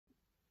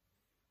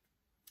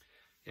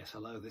Yes,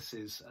 hello. This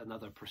is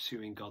another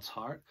Pursuing God's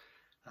Heart,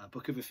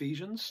 book of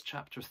Ephesians,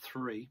 chapter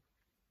 3.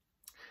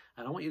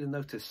 And I want you to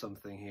notice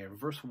something here. In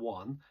verse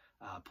 1,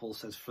 Paul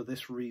says, "For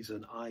this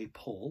reason I,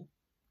 Paul,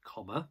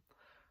 comma,"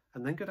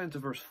 and then go down to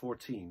verse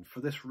 14,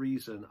 "For this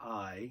reason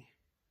I,"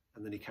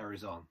 and then he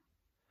carries on.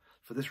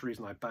 "For this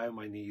reason I bow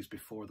my knees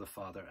before the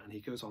Father," and he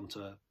goes on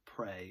to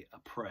pray a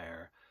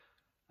prayer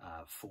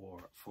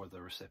for the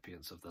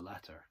recipients of the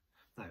letter.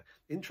 Now,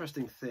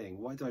 interesting thing,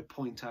 why do I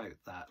point out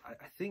that?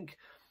 I think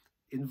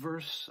in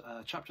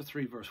chapter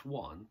 3, verse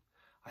 1,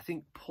 I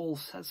think Paul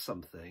says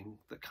something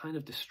that kind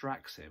of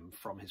distracts him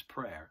from his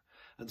prayer.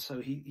 And so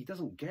he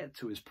doesn't get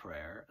to his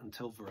prayer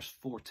until verse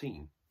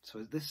 14.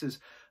 So this is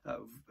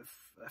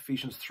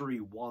Ephesians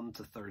 3, 1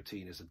 to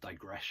 13 is a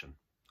digression.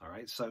 All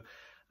right, so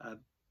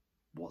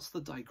what's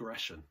the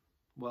digression?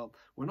 Well,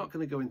 we're not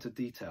going to go into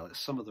detail. It's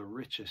some of the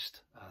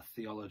richest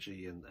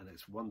theology and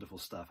it's wonderful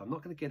stuff. I'm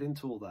not going to get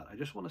into all that. I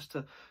just want us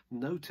to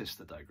notice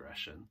the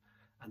digression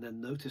and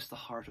then notice the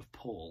heart of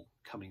Paul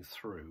coming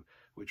through,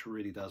 which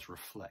really does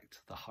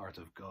reflect the heart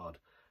of God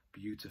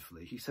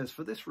beautifully. He says,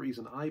 "For this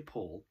reason, I,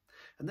 Paul,"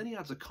 and then he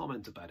adds a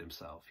comment about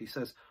himself. He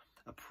says,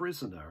 "a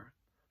prisoner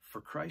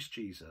for Christ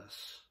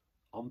Jesus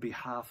on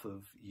behalf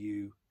of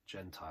you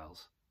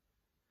Gentiles."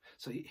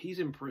 So he's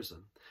in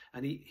prison,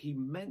 and he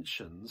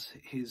mentions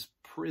his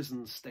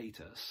prison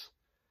status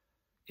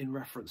in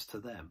reference to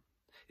them.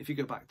 If you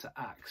go back to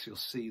Acts, you'll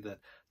see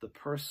that the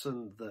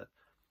person that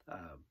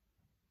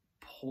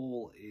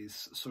Paul is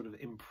sort of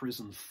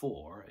imprisoned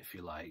for, if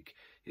you like,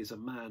 is a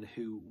man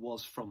who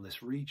was from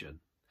this region.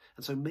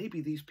 And so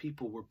maybe these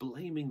people were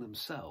blaming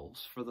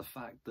themselves for the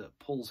fact that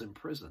Paul's in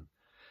prison.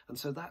 And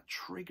so that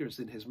triggers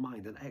in his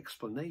mind an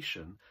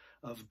explanation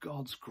of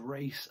God's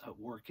grace at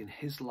work in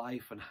his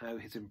life and how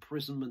his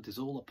imprisonment is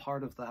all a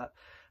part of that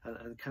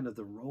and kind of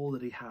the role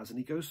that he has. And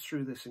he goes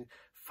through this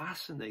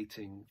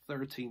fascinating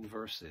 13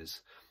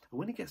 verses. And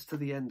when he gets to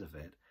the end of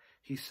it,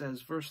 he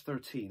says, verse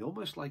 13,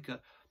 almost like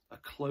a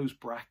close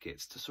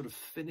brackets to sort of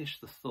finish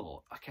the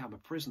thought. Okay, I'm a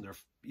prisoner,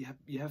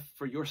 you have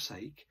for your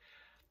sake.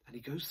 And he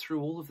goes through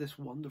all of this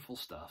wonderful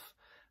stuff.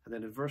 And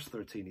then in verse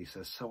 13, he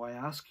says, "So I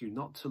ask you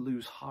not to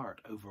lose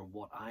heart over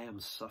what I am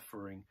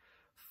suffering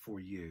for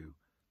you,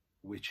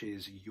 which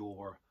is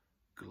your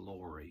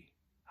glory."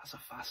 That's a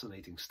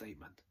fascinating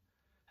statement.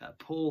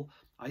 Paul,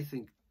 I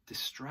think,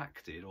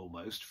 distracted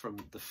almost from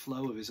the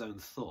flow of his own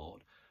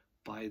thought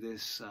by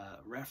this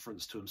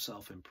reference to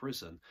himself in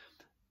prison.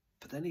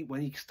 But then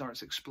when he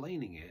starts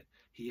explaining it,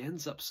 he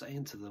ends up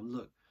saying to them,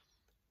 look,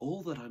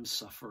 all that I'm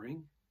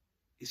suffering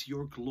is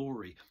your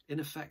glory.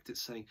 In effect,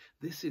 it's saying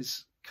this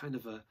is kind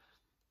of a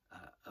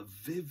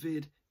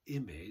vivid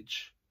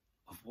image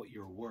of what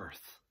you're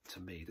worth to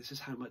me. This is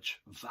how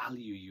much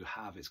value you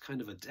have. It's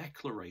kind of a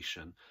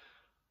declaration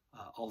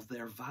of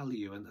their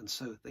value. And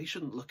so they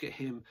shouldn't look at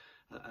him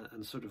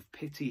and sort of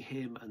pity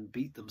him and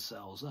beat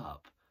themselves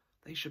up.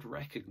 They should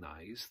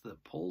recognize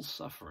that Paul's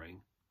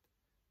suffering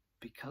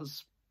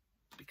because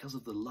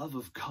of the love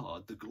of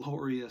God, the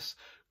glorious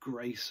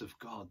grace of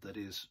God that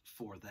is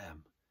for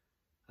them.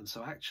 And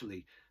so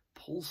actually,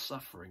 Paul's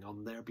suffering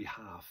on their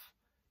behalf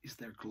is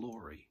their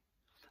glory.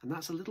 And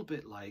that's a little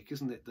bit like,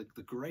 isn't it,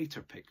 the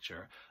greater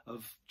picture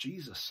of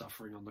Jesus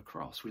suffering on the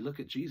cross. We look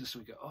at Jesus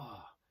and we go,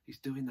 oh, he's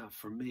doing that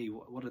for me.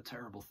 What a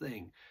terrible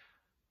thing.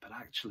 But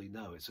actually,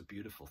 no, it's a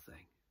beautiful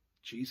thing.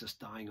 Jesus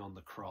dying on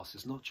the cross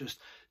is not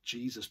just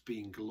Jesus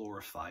being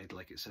glorified,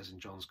 like it says in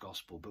John's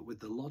Gospel, but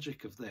with the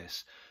logic of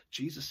this,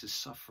 Jesus'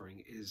 suffering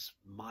is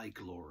my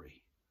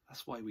glory.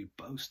 That's why we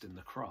boast in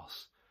the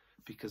cross,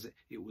 because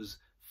it was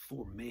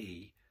for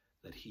me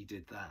that he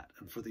did that.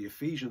 And for the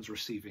Ephesians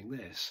receiving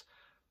this,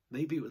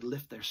 maybe it would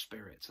lift their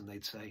spirits and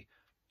they'd say,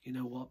 you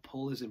know what,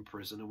 Paul is in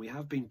prison and we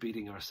have been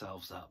beating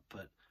ourselves up,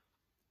 but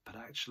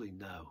actually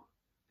no,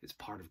 it's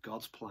part of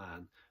God's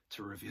plan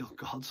to reveal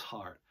God's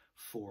heart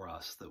for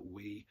us, that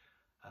we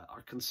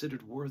are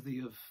considered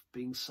worthy of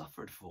being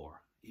suffered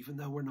for, even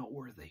though we're not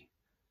worthy.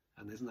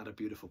 And isn't that a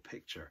beautiful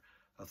picture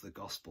of the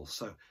gospel?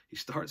 So he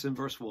starts in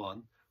verse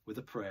 1 with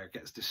a prayer,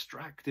 gets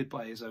distracted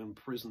by his own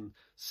prison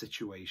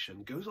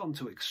situation, goes on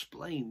to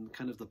explain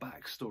kind of the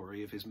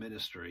backstory of his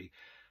ministry,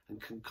 and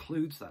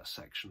concludes that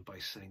section by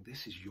saying,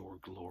 this is your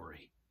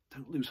glory.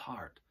 Don't lose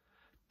heart.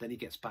 Then he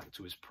gets back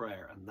to his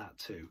prayer, and that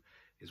too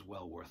is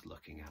well worth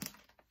looking at.